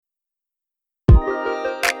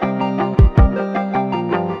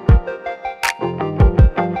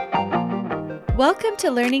Welcome to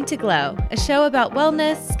Learning to Glow, a show about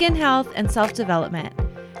wellness, skin health, and self-development.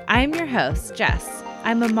 I'm your host, Jess.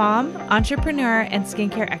 I'm a mom, entrepreneur, and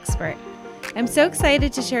skincare expert. I'm so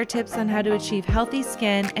excited to share tips on how to achieve healthy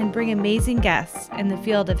skin and bring amazing guests in the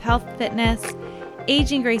field of health, fitness,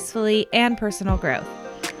 aging gracefully, and personal growth.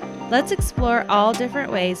 Let's explore all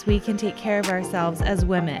different ways we can take care of ourselves as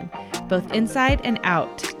women, both inside and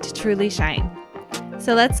out, to truly shine.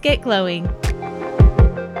 So let's get glowing.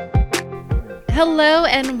 Hello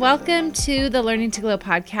and welcome to the Learning to Glow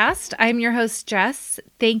podcast. I'm your host, Jess.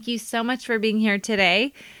 Thank you so much for being here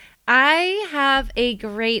today. I have a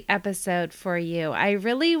great episode for you. I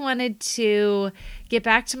really wanted to get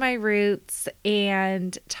back to my roots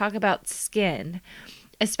and talk about skin,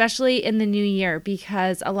 especially in the new year,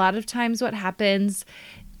 because a lot of times what happens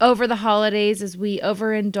over the holidays is we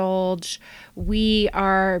overindulge. We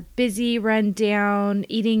are busy, run down,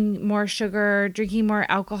 eating more sugar, drinking more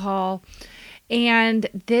alcohol, and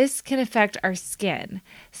this can affect our skin.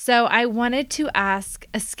 So I wanted to ask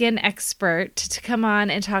a skin expert to come on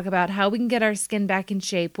and talk about how we can get our skin back in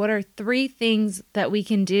shape. What are 3 things that we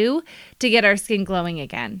can do to get our skin glowing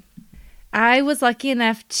again? I was lucky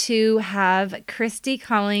enough to have Kristi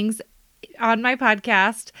Collings on my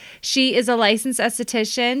podcast. She is a licensed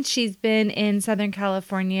esthetician. She's been in Southern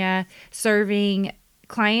California serving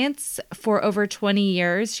clients for over 20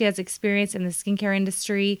 years. She has experience in the skincare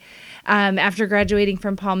industry. After graduating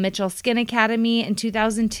from Paul Mitchell Skin Academy in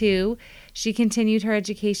 2002, she continued her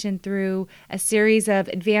education through a series of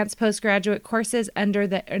advanced postgraduate courses under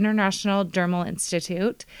the International Dermal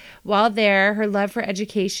Institute. While there, her love for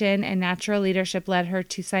education and natural leadership led her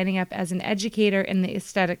to signing up as an educator in the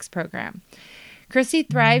aesthetics program. Kristi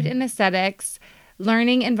thrived in aesthetics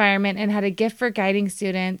learning environment and had a gift for guiding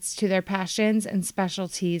students to their passions and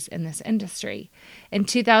specialties in this industry. In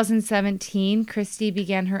 2017, Kristi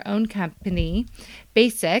began her own company,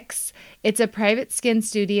 Basics. It's a private skin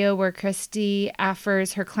studio where Kristi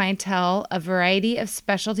offers her clientele a variety of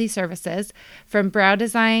specialty services from brow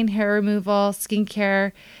design, hair removal,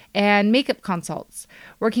 skincare, and makeup consults.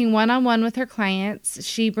 Working one-on-one with her clients,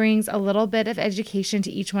 she brings a little bit of education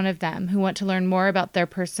to each one of them who want to learn more about their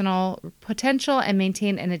personal potential and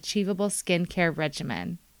maintain an achievable skincare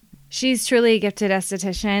regimen. She's truly a gifted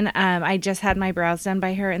esthetician. I just had my brows done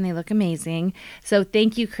by her and they look amazing. So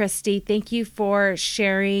thank you, Kristi. Thank you for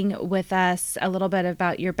sharing with us a little bit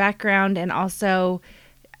about your background and also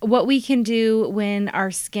what we can do when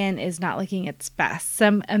our skin is not looking its best.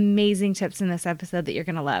 Some amazing tips in this episode that you're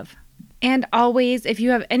going to love. And always, if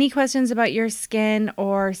you have any questions about your skin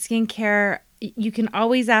or skincare, you can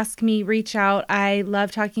always ask me, reach out. I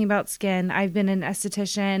love talking about skin. I've been an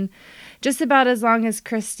esthetician just about as long as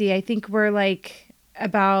Kristi. I think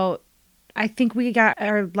we got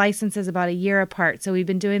our licenses about a year apart. So we've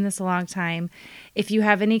been doing this a long time. If you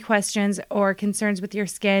have any questions or concerns with your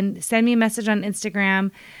skin, send me a message on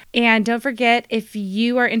Instagram. And don't forget, if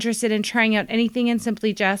you are interested in trying out anything in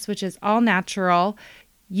Simply Jess, which is all natural,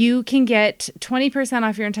 you can get 20%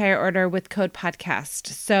 off your entire order with code podcast.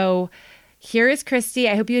 So here is Kristi.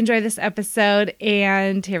 I hope you enjoy this episode,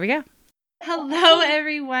 and here we go. Hello,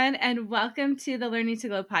 everyone, and welcome to the Learning to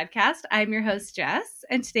Glow podcast. I'm your host, Jess,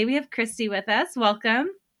 and today we have Kristi with us. Welcome.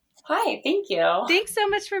 Hi, thank you. Thanks so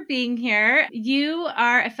much for being here. You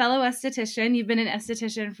are a fellow esthetician. You've been an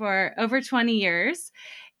esthetician for over 20 years,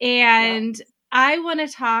 and yeah. I want to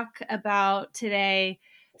talk about today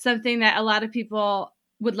something that a lot of people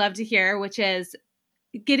would love to hear, which is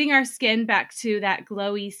getting our skin back to that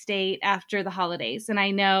glowy state after the holidays. And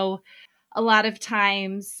I know a lot of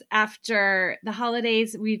times after the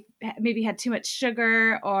holidays, we've maybe had too much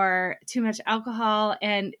sugar or too much alcohol,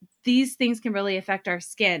 and these things can really affect our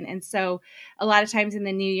skin. And so a lot of times in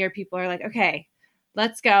the new year, people are like, okay,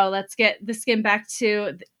 let's go. Let's get the skin back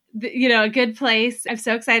to, a good place. I'm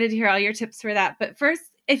so excited to hear all your tips for that. But first,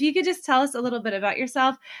 if you could just tell us a little bit about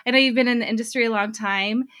yourself. I know you've been in the industry a long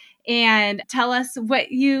time, and tell us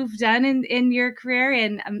what you've done in your career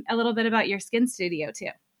and a little bit about your skin studio too.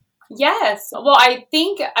 Yes. Well, I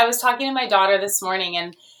think I was talking to my daughter this morning,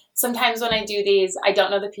 and sometimes when I do these, I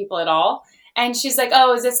don't know the people at all. And she's like,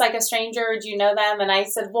 oh, is this like a stranger? Do you know them? And I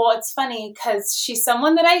said, well, it's funny because she's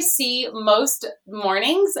someone that I see most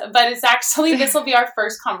mornings, but it's actually, this will be our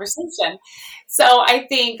first conversation. So I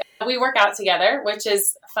think we work out together, which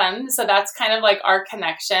is fun. So that's kind of like our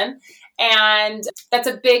connection. And that's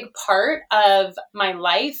a big part of my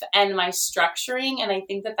life and my structuring. And I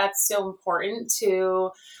think that that's so important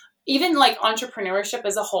to even like entrepreneurship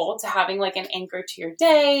as a whole, to having like an anchor to your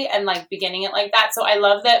day and like beginning it like that. So I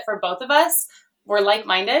love that for both of us, we're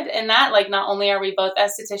like-minded in that. Like, not only are we both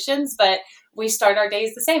estheticians, but we start our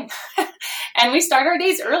days the same and we start our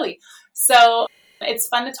days early. So it's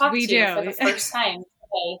fun to talk We to you do. for the first time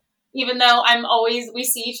today, even though we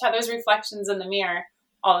see each other's reflections in the mirror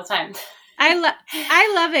all the time. I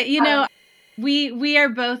love it. We are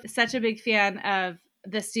both such a big fan of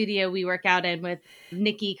the studio we work out in with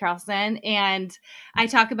Nikki Carlson. And I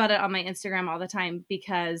talk about it on my Instagram all the time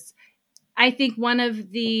because I think one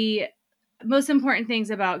of the most important things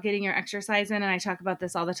about getting your exercise in, and I talk about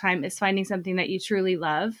this all the time, is finding something that you truly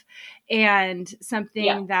love and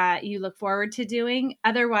something that you look forward to doing.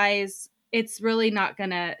 Otherwise, it's really not going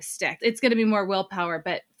to stick. It's going to be more willpower.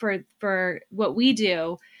 But for what we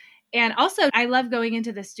do, and also I love going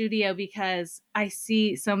into the studio because I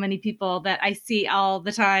see so many people that I see all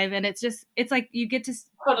the time. And it's like you get to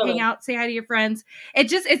hang out, say hi to your friends.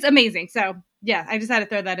 It's amazing. So yeah, I just had to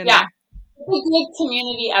throw that in there. It's a good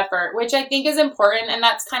community effort, which I think is important. And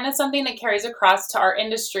that's kind of something that carries across to our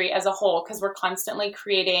industry as a whole, because we're constantly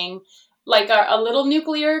creating like a little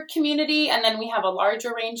nuclear community, and then we have a large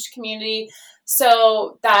arranged community.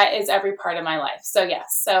 So that is every part of my life. So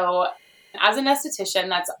yes. So as an esthetician,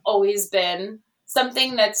 that's always been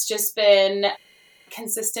something that's just been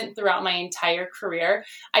consistent throughout my entire career.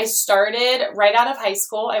 I started right out of high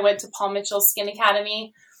school. I went to Paul Mitchell Skin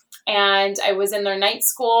Academy, and I was in their night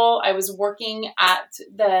school. I was working at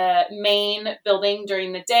the main building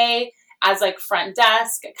during the day as like front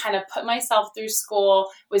desk, kind of put myself through school,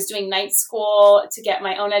 was doing night school to get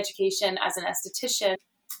my own education as an esthetician,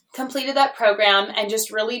 completed that program. And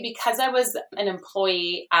just really, because I was an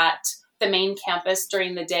employee at the main campus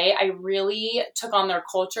during the day, I really took on their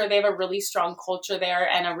culture. They have a really strong culture there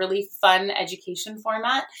and a really fun education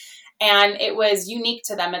format. And it was unique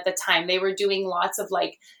to them at the time. They were doing lots of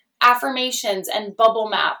like affirmations and bubble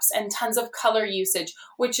maps and tons of color usage,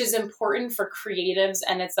 which is important for creatives.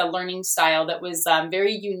 And it's a learning style that was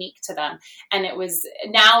very unique to them. And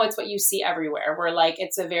now it's what you see everywhere, where like,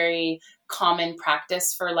 it's a very common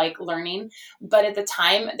practice for like learning. But at the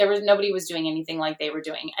time, nobody was doing anything like they were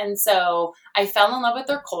doing. And so I fell in love with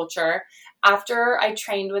their culture. After I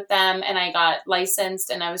trained with them and I got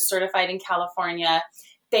licensed and I was certified in California,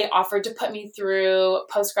 they offered to put me through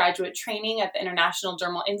postgraduate training at the International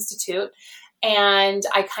Dermal Institute. And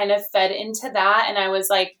I kind of fed into that. And I was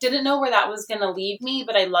like, didn't know where that was going to lead me,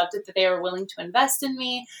 but I loved it that they were willing to invest in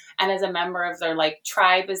me. And as a member of their like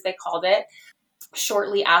tribe, as they called it,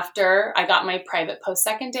 shortly after I got my private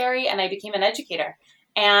post-secondary and I became an educator.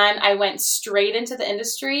 And I went straight into the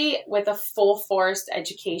industry with a full force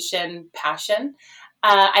education passion.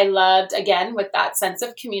 I loved, again, with that sense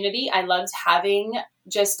of community, I loved having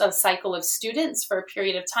just a cycle of students for a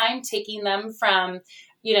period of time, taking them from,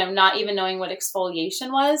 not even knowing what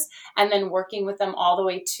exfoliation was, and then working with them all the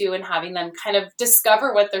way to and having them kind of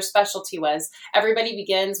discover what their specialty was. Everybody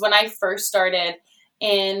begins, when I first started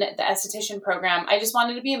in the esthetician program, I just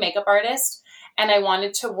wanted to be a makeup artist. And I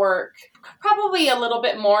wanted to work probably a little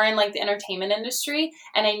bit more in like the entertainment industry.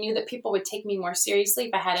 And I knew that people would take me more seriously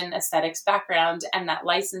if I had an aesthetics background and that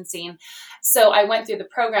licensing. So I went through the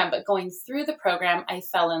program, but going through the program, I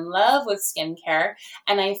fell in love with skincare,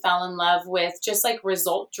 and I fell in love with just like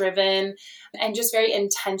result driven and just very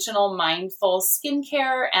intentional, mindful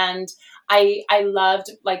skincare. And I loved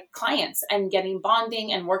like clients and getting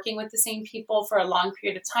bonding and working with the same people for a long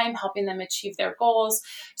period of time, helping them achieve their goals.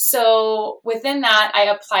 So within that, I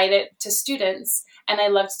applied it to students, and I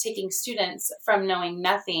loved taking students from knowing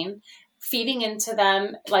nothing, feeding into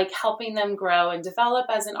them, like helping them grow and develop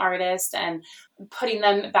as an artist, and putting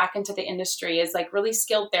them back into the industry as like really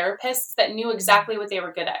skilled therapists that knew exactly what they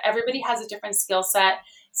were good at. Everybody has a different skill set.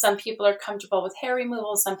 Some people are comfortable with hair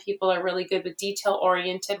removal. Some people are really good with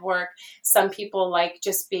detail-oriented work. Some people like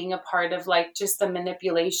just being a part of like just the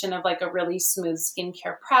manipulation of like a really smooth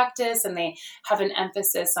skincare practice, and they have an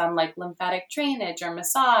emphasis on like lymphatic drainage or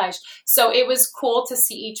massage. So it was cool to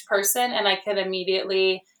see each person, and I could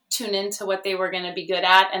immediately tune into what they were going to be good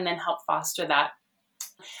at and then help foster that.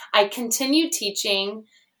 I continued teaching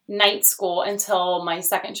night school until my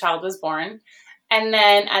second child was born. And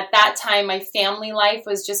then at that time, my family life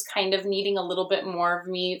was just kind of needing a little bit more of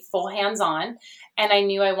me full hands-on. And I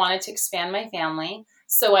knew I wanted to expand my family.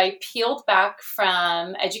 So I peeled back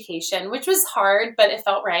from education, which was hard, but it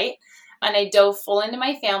felt right. And I dove full into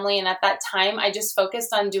my family. And at that time, I just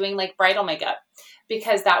focused on doing like bridal makeup,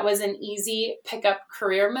 because that was an easy pickup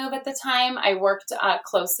career move at the time. I worked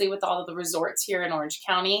closely with all of the resorts here in Orange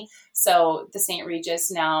County. So the St. Regis,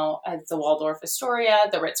 now the Waldorf Astoria,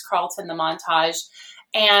 the Ritz-Carlton, the Montage,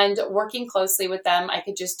 and working closely with them, I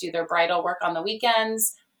could just do their bridal work on the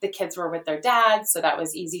weekends, the kids were with their dads, so that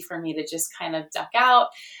was easy for me to just kind of duck out.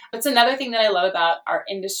 It's another thing that I love about our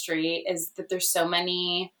industry is that there's so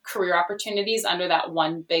many career opportunities under that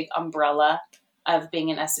one big umbrella of being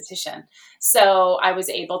an esthetician. So I was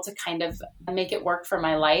able to kind of make it work for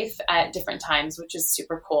my life at different times, which is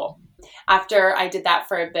super cool. After I did that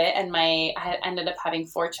for a bit and I had ended up having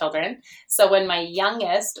 4 children. So when my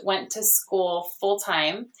youngest went to school full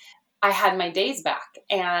time, I had my days back,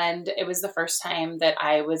 and it was the first time that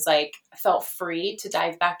I was like, felt free to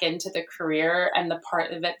dive back into the career and the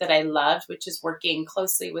part of it that I loved, which is working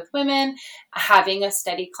closely with women, having a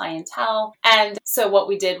steady clientele. And so what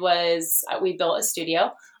we did was we built a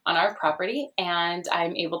studio on our property, and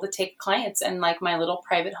I'm able to take clients in like my little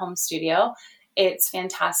private home studio. It's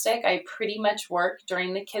fantastic. I pretty much work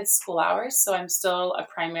during the kids' school hours, so I'm still a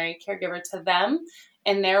primary caregiver to them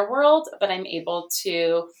in their world, but I'm able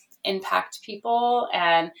to impact people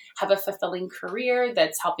and have a fulfilling career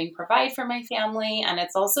that's helping provide for my family. And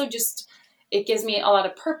it's also just, it gives me a lot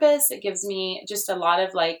of purpose. It gives me just a lot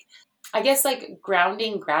of like, I guess like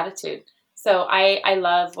grounding gratitude. So I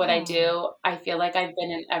love what I do. I feel like I've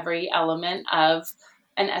been in every element of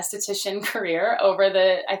an esthetician career over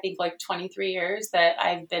I think like 23 years that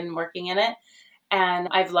I've been working in it. And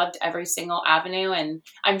I've loved every single avenue. And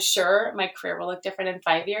I'm sure my career will look different in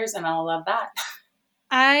 5 years, and I'll love that.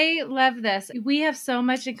 I love this. We have so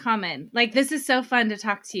much in common. Like, this is so fun to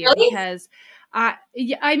talk to you Really? because I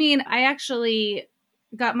actually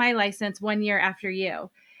got my license 1 year after you.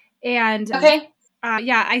 And okay.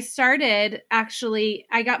 I started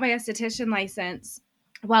I got my esthetician license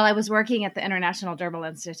while I was working at the International Dermal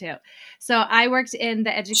Institute. So I worked in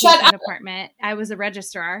the education department. I was a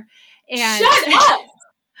registrar. And Shut up!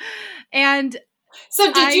 And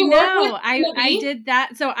so did you work with I did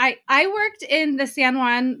that. So I worked in the San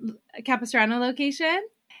Juan Capistrano location.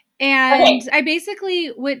 And I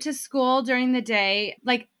basically went to school during the day,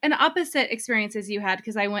 like an opposite experience as you had,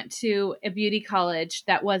 because I went to a beauty college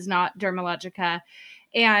that was not Dermalogica,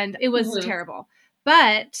 and it was terrible.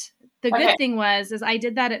 But the good thing is I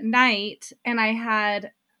did that at night, and I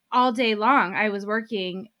had all day long, I was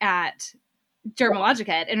working at Dermalogica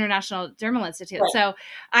at International Dermal Institute. Right. So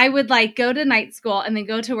I would like go to night school and then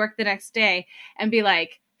go to work the next day and be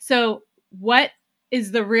like, so what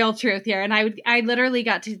is the real truth here? And I literally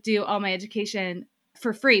got to do all my education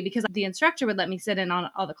for free because the instructor would let me sit in on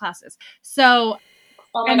all the classes. So,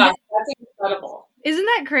 oh my gosh, that's incredible. Isn't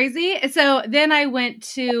that crazy? So then I went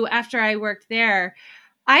to, after I worked there,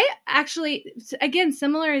 I actually, again,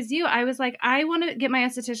 similar as you, I was like, I want to get my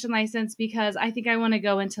esthetician license because I think I want to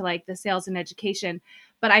go into like the sales and education,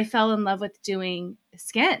 but I fell in love with doing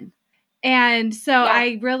skin. And so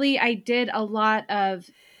I did a lot of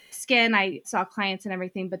skin. I saw clients and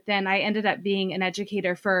everything, but then I ended up being an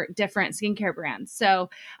educator for different skincare brands.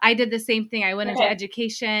 So I did the same thing. I went into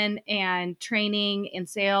education and training and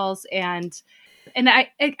sales, and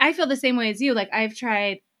I feel the same way as you. Like, I've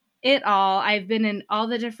tried it all. I've been in all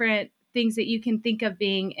the different things that you can think of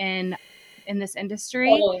being in this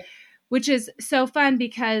industry, which is so fun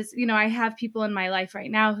because, you know, I have people in my life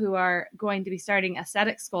right now who are going to be starting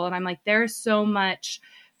aesthetic school. And I'm like, there's so much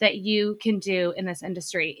that you can do in this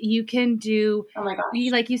industry. You can do,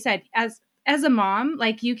 like you said, as a mom,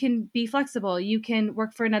 like you can be flexible. You can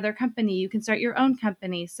work for another company. You can start your own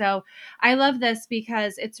company. So I love this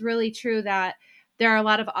because it's really true that there are a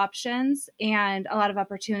lot of options and a lot of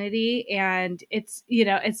opportunity, and it's, you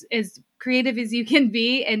know, it's as creative as you can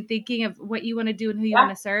be and thinking of what you want to do and who you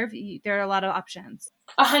want to serve. There are a lot of options.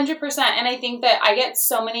 100%. And I think that I get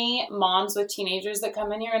so many moms with teenagers that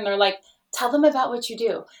come in here and they're like, tell them about what you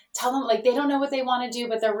do. Tell them, like, they don't know what they want to do,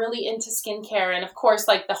 but they're really into skincare. And of course,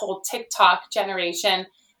 like the whole TikTok generation,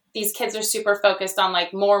 these kids are super focused on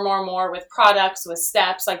like more with products, with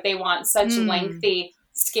steps. Like they want such lengthy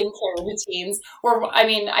skincare routines.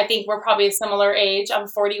 I think we're probably a similar age. I'm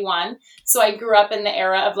 41. So I grew up in the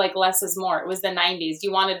era of like less is more. It was the 90s.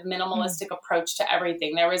 You wanted minimalistic approach to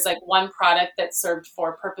everything. There was like one product that served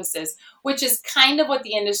 4 purposes, which is kind of what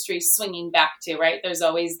the industry is swinging back to, right? There's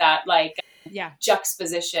always that like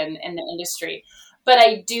juxtaposition in the industry. But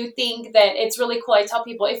I do think that it's really cool. I tell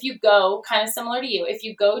people, if you go, kind of similar to you, if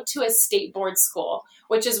you go to a state board school,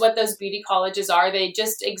 which is what those beauty colleges are, they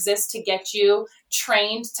just exist to get you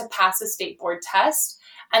trained to pass a state board test.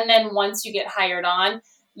 And then once you get hired on,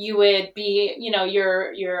 you would be, you know,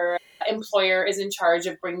 your employer is in charge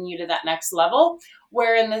of bringing you to that next level.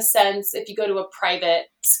 where in the sense, if you go to a private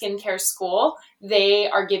skincare school, they're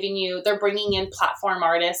bringing in platform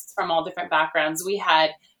artists from all different backgrounds. We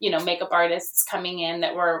had, makeup artists coming in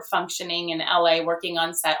that were functioning in LA, working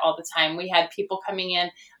on set all the time. We had people coming in,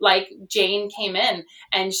 like Jane came in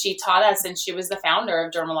and she taught us, and she was the founder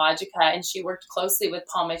of Dermalogica, and she worked closely with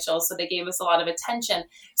Paul Mitchell. So they gave us a lot of attention.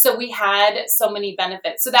 So we had so many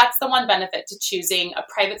benefits. So that's the one benefit to choosing a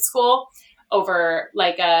private school over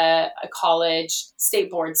like a college state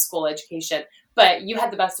board school education. But you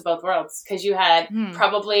had the best of both worlds, because you had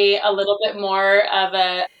probably a little bit more of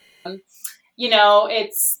a,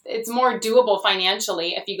 it's more doable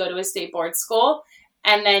financially if you go to a state board school.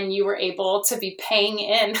 And then you were able to be paying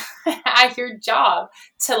in at your job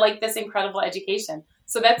to like this incredible education.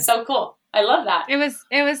 So that's so cool. I love that. It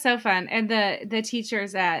was so fun. And the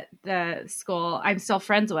teachers at the school I'm still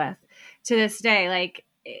friends with to this day,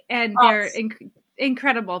 and they're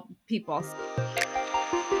incredible people.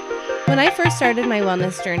 When I first started my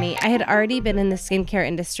wellness journey, I had already been in the skincare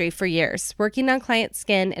industry for years, working on client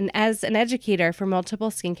skin and as an educator for multiple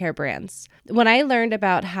skincare brands. When I learned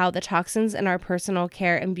about how the toxins in our personal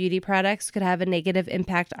care and beauty products could have a negative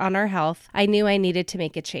impact on our health, I knew I needed to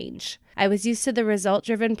make a change. I was used to the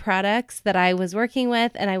result-driven products that I was working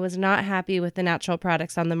with, and I was not happy with the natural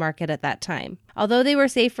products on the market at that time. Although they were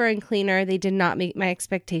safer and cleaner, they did not meet my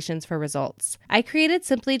expectations for results. I created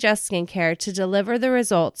Simply Just Skincare to deliver the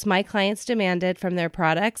results my clients demanded from their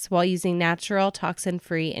products while using natural,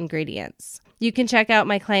 toxin-free ingredients. You can check out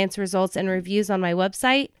my clients' results and reviews on my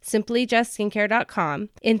website, simplyjustskincare.com.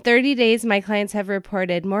 In 30 days, my clients have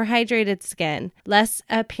reported more hydrated skin, less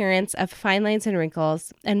appearance of fine lines and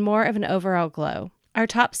wrinkles, and more of an overall glow. Our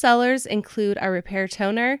top sellers include our Repair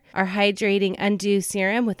Toner, our Hydrating Undo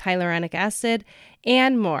Serum with hyaluronic acid,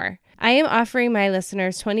 and more. I am offering my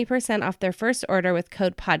listeners 20% off their first order with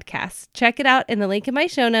code PODCAST. Check it out in the link in my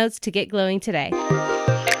show notes to get glowing today.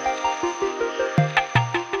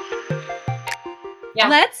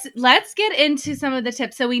 Yeah. Let's get into some of the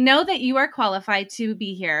tips. So we know that you are qualified to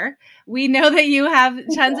be here. We know that you have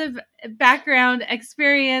tons of background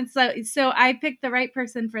experience. So I picked the right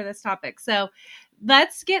person for this topic. So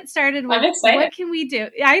let's get started with what can we do?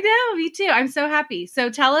 I know, me too. I'm so happy. So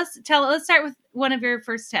let's start with one of your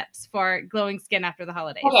first tips for glowing skin after the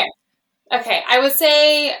holidays. Okay. I would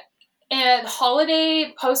say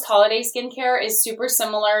post-holiday skincare is super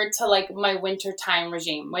similar to like my wintertime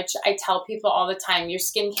regime, which I tell people all the time. Your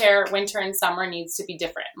skincare, winter and summer, needs to be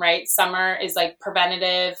different, right? Summer is like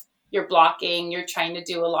preventative. You're blocking. You're trying to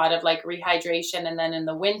do a lot of like rehydration. And then in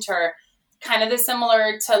the winter, kind of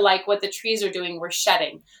similar to like what the trees are doing, we're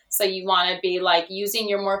shedding. So you want to be like using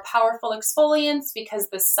your more powerful exfoliants because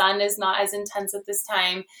the sun is not as intense at this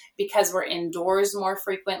time, because we're indoors more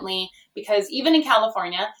frequently, because even in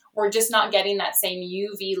California, we're just not getting that same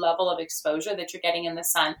UV level of exposure that you're getting in the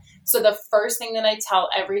sun. So the first thing that I tell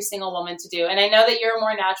every single woman to do, and I know that you're a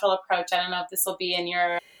more natural approach, I don't know if this will be in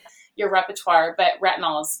your repertoire, but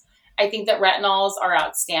retinols. I think that retinols are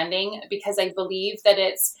outstanding because I believe that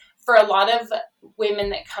it's for a lot of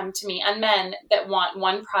women that come to me and men that want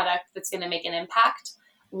one product that's going to make an impact.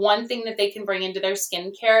 One thing that they can bring into their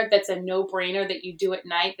skincare that's a no-brainer that you do at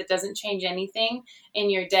night that doesn't change anything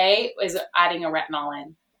in your day is adding a retinol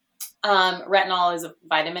in. Retinol is a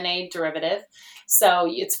vitamin A derivative. So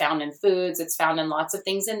it's found in foods. It's found in lots of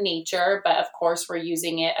things in nature. But of course, we're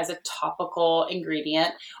using it as a topical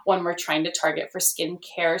ingredient when we're trying to target for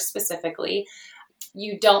skincare specifically.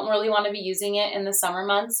 You don't really want to be using it in the summer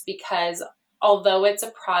months because although it's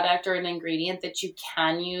a product or an ingredient that you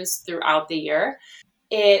can use throughout the year,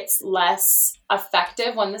 it's less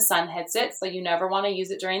effective when the sun hits it. So you never want to use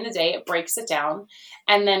it during the day. It breaks it down.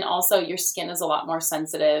 And then also your skin is a lot more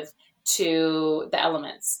sensitive to the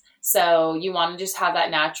elements. So you want to just have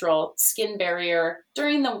that natural skin barrier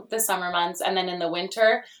during the summer months. And then in the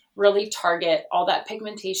winter, really target all that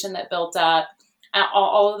pigmentation that built up,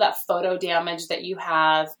 all of that photo damage that you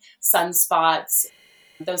have, sunspots,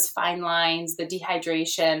 those fine lines, the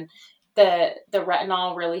dehydration. The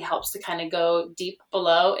retinol really helps to kind of go deep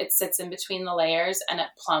below. It sits in between the layers and it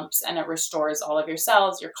plumps and it restores all of your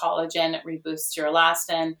cells, your collagen, it reboosts your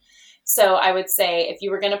elastin. So I would say if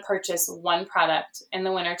you were going to purchase one product in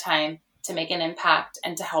the wintertime to make an impact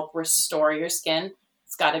and to help restore your skin,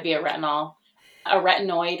 it's got to be a retinol. A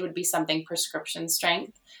retinoid would be something prescription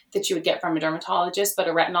strength that you would get from a dermatologist, but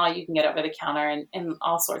a retinol you can get over the counter in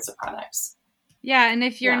all sorts of products. Yeah. And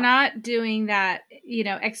if you're not doing that,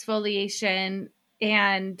 exfoliation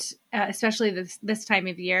and especially this time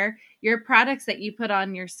of year, your products that you put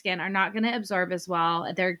on your skin are not going to absorb as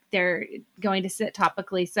well. They're going to sit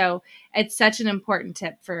topically. So it's such an important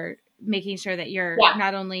tip for making sure that you're Yeah.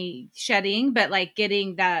 not only shedding, but like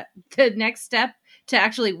getting the next step to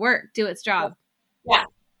actually work, do its job. Yeah.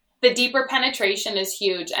 The deeper penetration is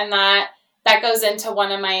huge. And that goes into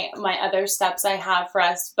one of my other steps I have for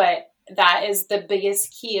us. But that is the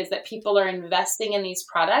biggest key, is that people are investing in these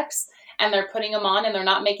products and they're putting them on and they're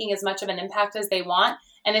not making as much of an impact as they want.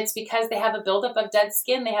 And it's because they have a buildup of dead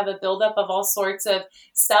skin. They have a buildup of all sorts of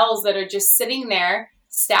cells that are just sitting there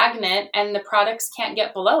stagnant, and the products can't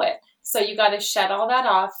get below it. So you got to shed all that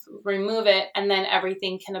off, remove it, and then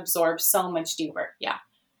everything can absorb so much deeper. Yeah.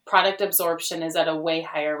 Product absorption is at a way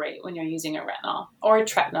higher rate when you're using a retinol or a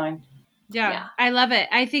tretinoin. Yeah, I love it.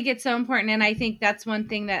 I think it's so important. And I think that's one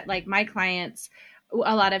thing that like my clients,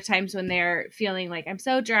 a lot of times when they're feeling like I'm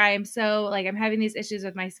so dry, I'm having these issues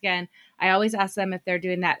with my skin, I always ask them if they're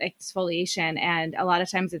doing that exfoliation. And a lot of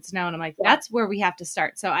times it's no. And I'm like, that's where we have to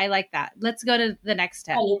start. So I like that. Let's go to the next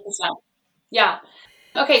step. 100%. Yeah.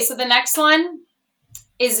 Okay. So the next one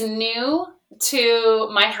is new to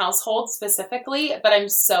my household specifically, but I'm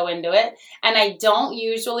so into it. And I don't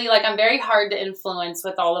usually, I'm very hard to influence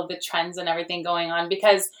with all of the trends and everything going on,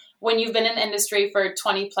 because when you've been in the industry for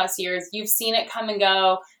 20 plus years, you've seen it come and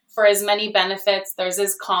go. For as many benefits, there's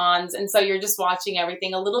as cons. And so you're just watching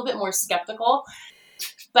everything a little bit more skeptical.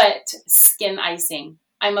 But skin icing,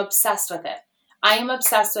 I'm obsessed with it. I am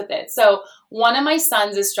obsessed with it. So one of my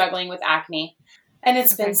sons is struggling with acne. And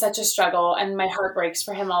it's been such a struggle, and my heart breaks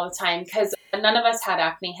for him all the time, because none of us had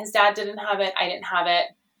acne. His dad didn't have it. I didn't have it.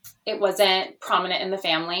 It wasn't prominent in the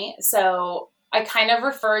family. So I kind of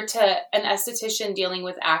referred to an esthetician dealing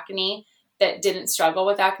with acne that didn't struggle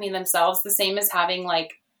with acne themselves, the same as having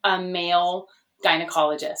like a male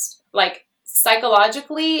gynecologist. Like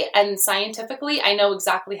psychologically and scientifically, I know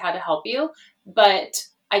exactly how to help you, but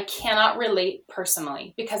I cannot relate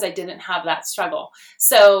personally because I didn't have that struggle.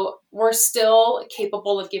 So we're still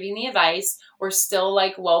capable of giving the advice. We're still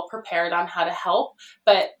well prepared on how to help,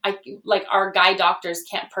 but our guy doctors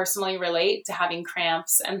can't personally relate to having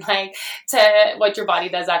cramps and to what your body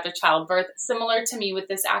does after childbirth, similar to me with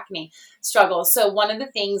this acne struggle. So one of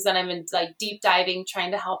the things that I'm in deep diving,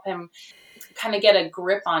 trying to help him kind of get a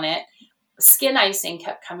grip on it, skin icing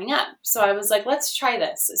kept coming up. So I was like, let's try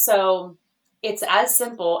this. So it's as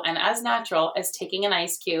simple and as natural as taking an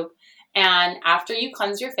ice cube, and after you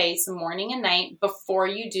cleanse your face morning and night before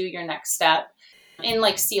you do your next step in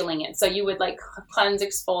sealing it. So you would cleanse,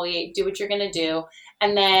 exfoliate, do what you're going to do.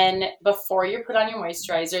 And then before you put on your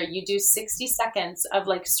moisturizer, you do 60 seconds of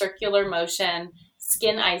circular motion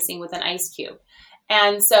skin icing with an ice cube.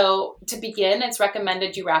 And so to begin, it's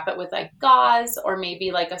recommended you wrap it with gauze or maybe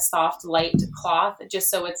a soft, light cloth, just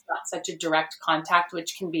so it's not such a direct contact,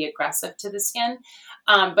 which can be aggressive to the skin.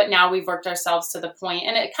 But now we've worked ourselves to the point,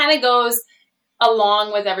 and it kind of goes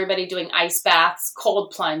along with everybody doing ice baths,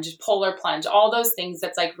 cold plunge, polar plunge, all those things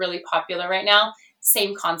that's really popular right now.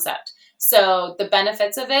 Same concept. So the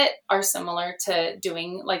benefits of it are similar to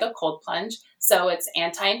doing a cold plunge. So it's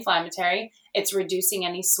anti-inflammatory. It's reducing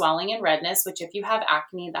any swelling and redness, which if you have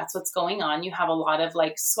acne, that's what's going on. You have a lot of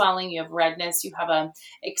swelling, you have redness, you have a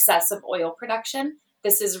excessive oil production.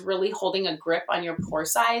 This is really holding a grip on your pore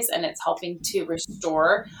size, and it's helping to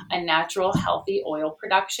restore a natural, healthy oil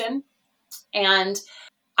production. And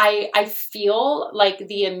I feel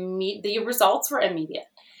the results were immediate.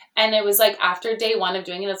 And it was after day one of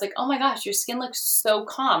doing it, I was oh my gosh, your skin looks so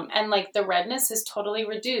calm. And the redness is totally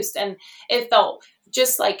reduced. And it felt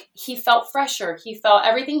just he felt fresher. He felt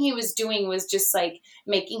everything he was doing was just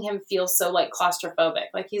making him feel so claustrophobic.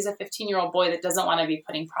 He's a 15-year-old boy that doesn't want to be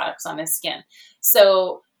putting products on his skin.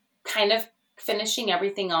 So kind of finishing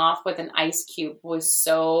everything off with an ice cube was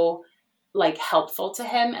so helpful to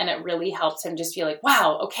him. And it really helped him just feel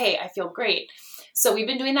wow, okay, I feel great. So we've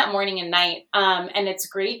been doing that morning and night. And it's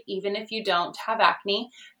great even if you don't have acne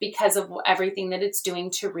because of everything that it's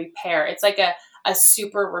doing to repair. It's a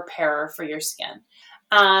super repairer for your skin.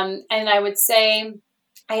 And I would say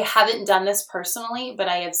I haven't done this personally, but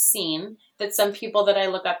I have seen that some people that I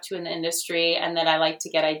look up to in the industry and that I like to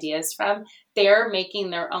get ideas from, they're making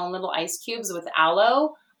their own little ice cubes with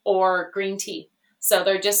aloe or green tea. So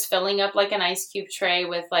they're just filling up an ice cube tray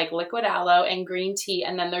with liquid aloe and green tea.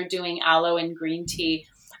 And then they're doing aloe and green tea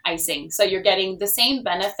icing. So you're getting the same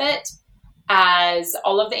benefit as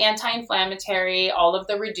all of the anti-inflammatory, all of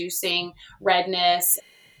the reducing redness.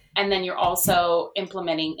 And then you're also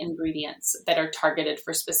implementing ingredients that are targeted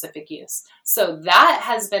for specific use. So that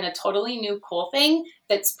has been a totally new cool thing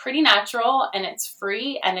that's pretty natural, and it's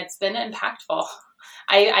free, and it's been impactful.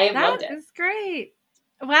 I have loved it. That is great.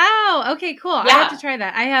 Wow. Okay, cool. Yeah. I have to try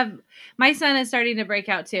that. My son is starting to break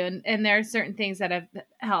out too. And there are certain things that have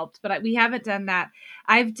helped, but we haven't done that.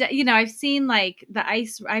 I've seen like the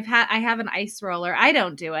ice. I have an ice roller. I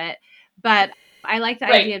don't do it, but I like the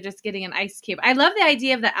Right. idea of just getting an ice cube. I love the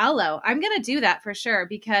idea of the aloe. I'm going to do that for sure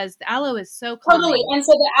because the aloe is so Totally. calming. And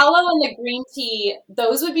so the aloe and the green tea,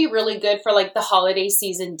 those would be really good for like the holiday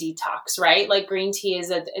season detox, right? Like green tea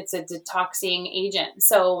it's a detoxing agent.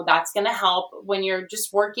 So that's going to help when you're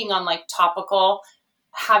just working on like topical.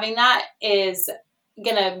 Having that is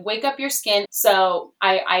going to wake up your skin. So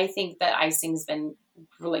I think that icing's been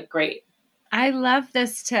really great. I love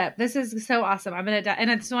this tip. This is so awesome. And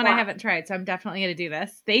it's one I Yeah. haven't tried, so I'm definitely going to do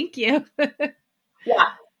this. Thank you. Yeah.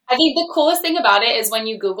 I think the coolest thing about it is when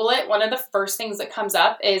you Google it, one of the first things that comes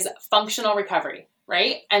up is functional recovery,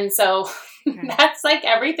 right? And so Okay. that's like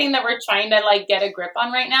everything that we're trying to like get a grip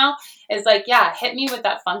on right now is like, yeah, hit me with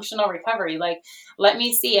that functional recovery. Like, let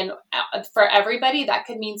me see. And for everybody, that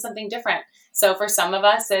could mean something different. So for some of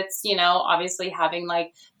us, it's, obviously having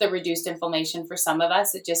like the reduced inflammation. For some of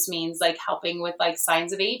us, it just means like helping with like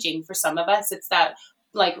signs of aging. For some of us, it's that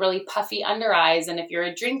like really puffy under eyes. And if you're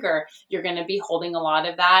a drinker, you're going to be holding a lot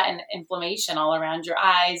of that and inflammation all around your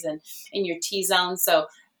eyes and in your T-zone. So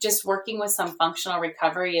just working with some functional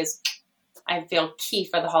recovery is, I feel, key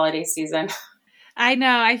for the holiday season. I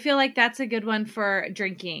know. I feel like that's a good one for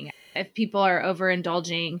drinking. If people are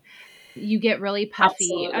overindulging, you get really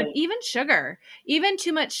puffy. Absolutely. Even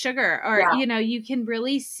too much sugar, or, Yeah. you can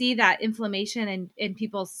really see that inflammation in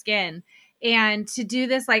people's skin. And to do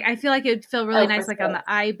this, like, I feel like it would feel really Oh, for nice, like on sure.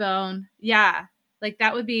 the eye bone. Yeah. Like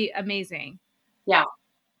that would be amazing. Yeah.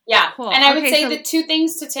 Yeah. Cool. And I would Okay. say So, the two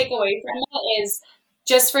things to take away from it is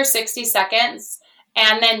just for 60 seconds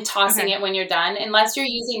and then tossing okay. it when you're done, unless you're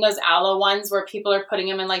using those aloe ones where people are putting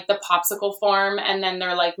them in like the popsicle form and then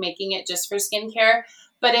they're like making it just for skincare.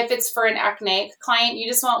 But if it's for an acneic client, you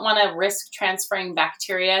just won't want to risk transferring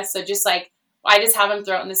bacteria. So just like, I just have him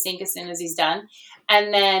throw it in the sink as soon as he's done.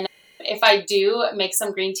 And then if I do make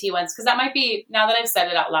some green tea ones, because that might be, now that I've said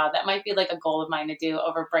it out loud, that might be like a goal of mine to do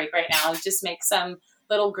over break right now, is just make some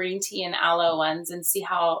little green tea and aloe ones and see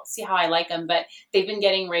how I like them. But they've been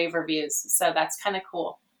getting rave reviews, so that's kind of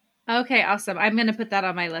cool. Okay, awesome. I'm going to put that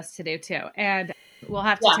on my list to do too. And we'll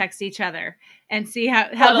have to Yeah, text each other and see how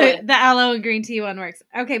totally. the aloe and green tea one works.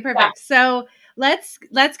 Okay, perfect. Yeah. So let's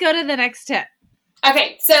go to the next tip.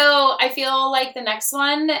 Okay, so I feel like the next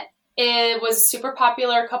one, it was super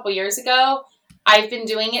popular a couple years ago. I've been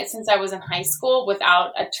doing it since I was in high school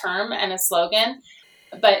without a term and a slogan,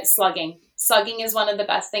 but slugging. Slugging is one of the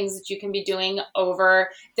best things that you can be doing over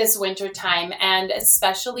this winter time. And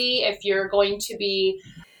especially if you're going to be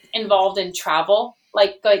involved in travel,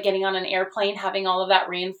 like getting on an airplane, having all of that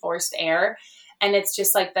reinforced air. And it's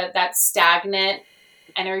just like that stagnant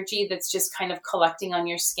energy that's just kind of collecting on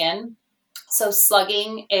your skin. So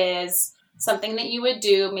slugging is something that you would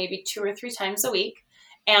do maybe 2 or 3 times a week.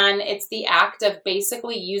 And it's the act of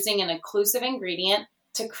basically using an occlusive ingredient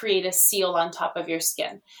to create a seal on top of your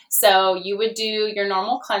skin. So you would do your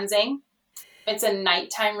normal cleansing. It's a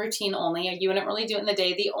nighttime routine only. You wouldn't really do it in the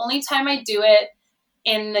day. The only time I do it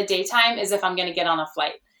in the daytime is if I'm going to get on a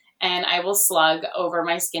flight, and I will slug over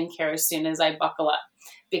my skincare as soon as I buckle up,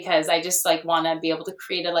 because I just like want to be able to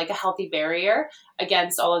create a healthy barrier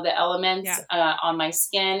against all of the elements on my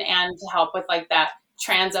skin, and to help with like that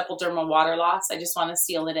transepidermal water loss. I just want to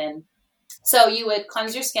seal it in. So you would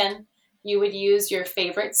cleanse your skin, you would use your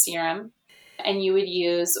favorite serum, and you would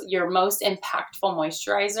use your most impactful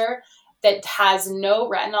moisturizer that has no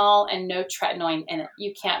retinol and no tretinoin in it.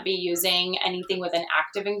 You can't be using anything with an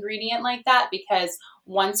active ingredient like that, because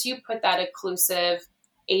once you put that occlusive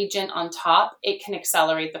agent on top, it can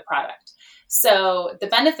accelerate the product. So the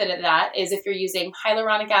benefit of that is if you're using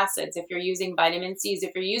hyaluronic acids, if you're using vitamin C's,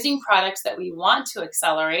 if you're using products that we want to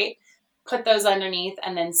accelerate, put those underneath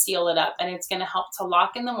and then seal it up. And it's going to help to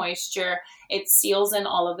lock in the moisture. It seals in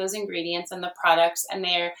all of those ingredients and the products, and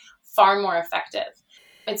they're far more effective.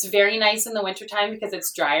 It's very nice in the wintertime because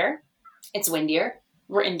it's drier, it's windier,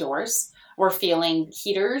 we're indoors, we're feeling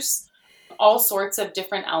heaters, all sorts of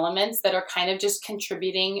different elements that are kind of just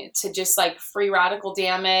contributing to just like free radical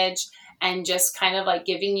damage and just kind of like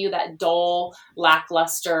giving you that dull,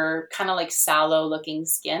 lackluster, kind of like sallow looking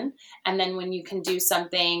skin. And then when you can do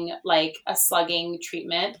something like a slugging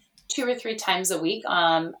treatment 2 or 3 times a week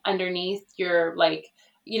underneath your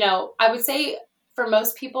I would say for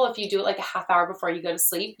most people, if you do it like a half hour before you go to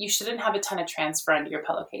sleep, you shouldn't have a ton of transfer under your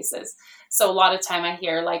pillowcases. So a lot of time I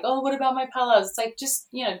hear like, oh, what about my pillows? It's like,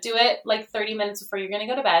 just, do it like 30 minutes before you're going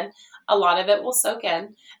to go to bed. A lot of it will soak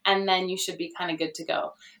in, and then you should be kind of good to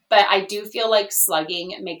go. But I do feel like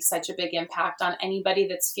slugging makes such a big impact on anybody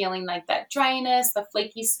that's feeling like that dryness, the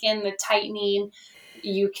flaky skin, the tightening.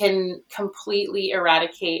 you can completely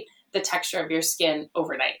eradicate the texture of your skin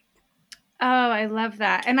overnight. Oh, I love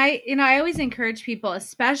that. And I always encourage people,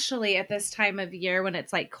 especially at this time of year when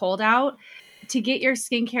it's like cold out, to get your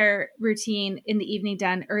skincare routine in the evening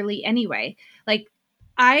done early anyway. Like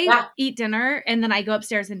I eat dinner and then I go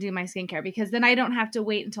upstairs and do my skincare, because then I don't have to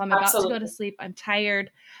wait until I'm about to go to sleep. I'm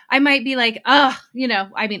tired. I might be like, I mean,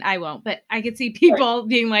 I won't, but I could see people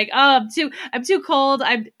being like, oh, I'm too cold.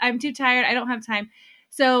 I'm too tired. I don't have time.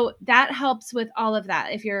 So that helps with all of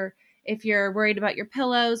that. If you're worried about your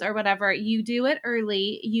pillows or whatever, you do it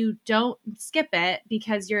early. You don't skip it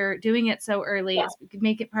because you're doing it so early. Yeah.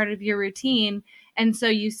 Make it part of your routine. And so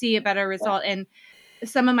you see a better result. Yeah. And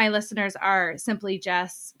some of my listeners are Simply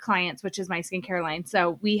Jess clients, which is my skincare line.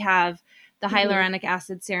 So we have the hyaluronic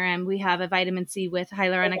acid serum. We have a vitamin C with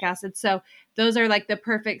hyaluronic acid. So those are like the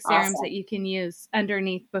perfect serums that you can use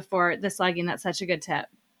underneath before the slugging. That's such a good tip.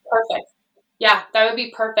 Perfect. Yeah, that would be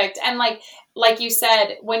perfect. And like you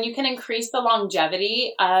said, when you can increase the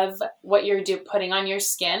longevity of what you're putting on your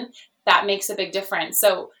skin, that makes a big difference.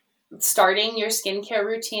 So starting your skincare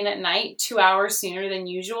routine at night 2 hours sooner than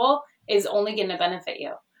usual is only going to benefit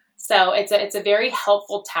you. So it's a very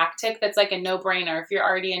helpful tactic that's like a no-brainer. If you're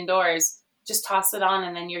already indoors, just toss it on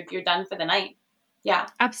and then you're done for the night. Yeah,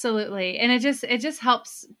 absolutely. And it just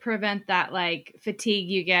helps prevent that like fatigue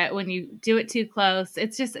you get when you do it too close.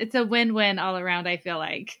 It's a win-win all around, I feel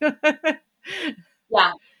like.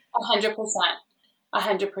 Yeah, 100%.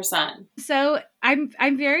 100%. So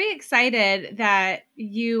I'm very excited that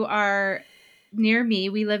you are near me.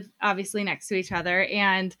 We live obviously next to each other,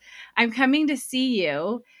 and I'm coming to see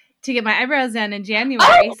you to get my eyebrows done in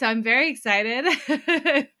January. Oh! So I'm very excited.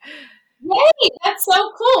 Yay, that's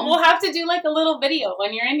so cool. We'll have to do like a little video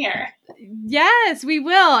when you're in here. Yes, we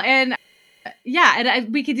will. And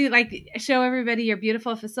we could do like show everybody your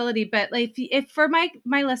beautiful facility. But like if for my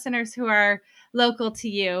listeners who are local to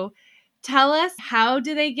you, tell us, how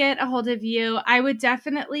do they get a hold of you? I would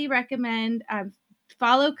definitely recommend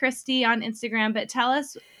follow Kristi on Instagram, but tell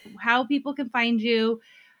us how people can find you,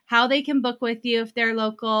 how they can book with you if they're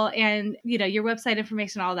local, and your website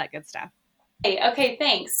information, all that good stuff. Okay,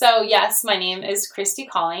 thanks. So yes, my name is Kristi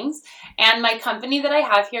Collings, and my company that I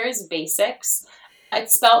have here is Basics.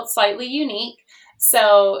 It's spelled slightly unique,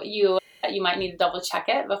 so you might need to double check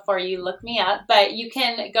it before you look me up, but you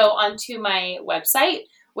can go onto my website,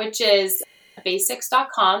 which is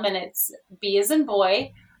basics.com, and it's B as in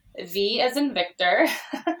boy, V as in Victor,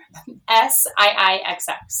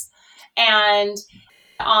 SIIXX. And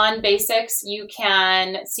on Basics, you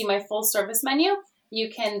can see my full service menu. You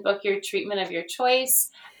can book your treatment of your choice.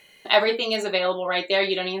 Everything is available right there.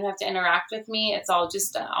 You don't even have to interact with me. It's all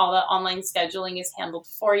just all the online scheduling is handled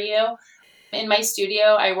for you. In my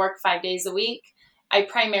studio, I work 5 days a week. I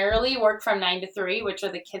primarily work from 9 to 3, which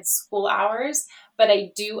are the kids' school hours, but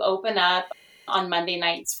I do open up on Monday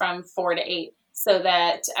nights from 4 to 8 so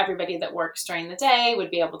that everybody that works during the day would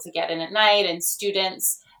be able to get in at night, and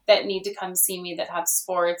students that need to come see me that have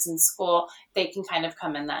sports and school, they can kind of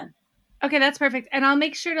come in then. Okay, that's perfect. And I'll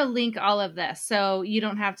make sure to link all of this so you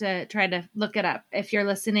don't have to try to look it up. If you're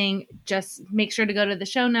listening, just make sure to go to the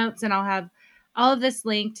show notes and I'll have all of this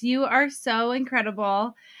linked. You are so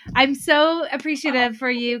incredible. I'm so appreciative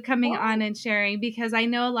for you coming on and sharing, because I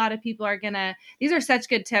know a lot of people these are such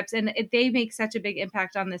good tips and they make such a big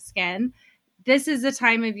impact on the skin. This is the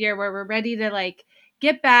time of year where we're ready to like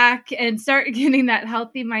get back and start getting that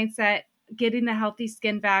healthy mindset, getting the healthy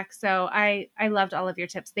skin back. So I loved all of your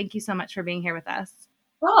tips. Thank you so much for being here with us.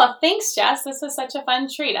 Oh, thanks, Jess. This was such a fun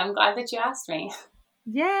treat. I'm glad that you asked me.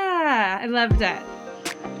 Yeah, I loved it.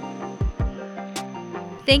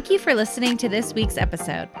 Thank you for listening to this week's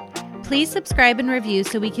episode. Please subscribe and review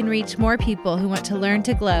so we can reach more people who want to learn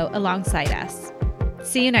to glow alongside us.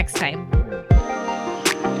 See you next time.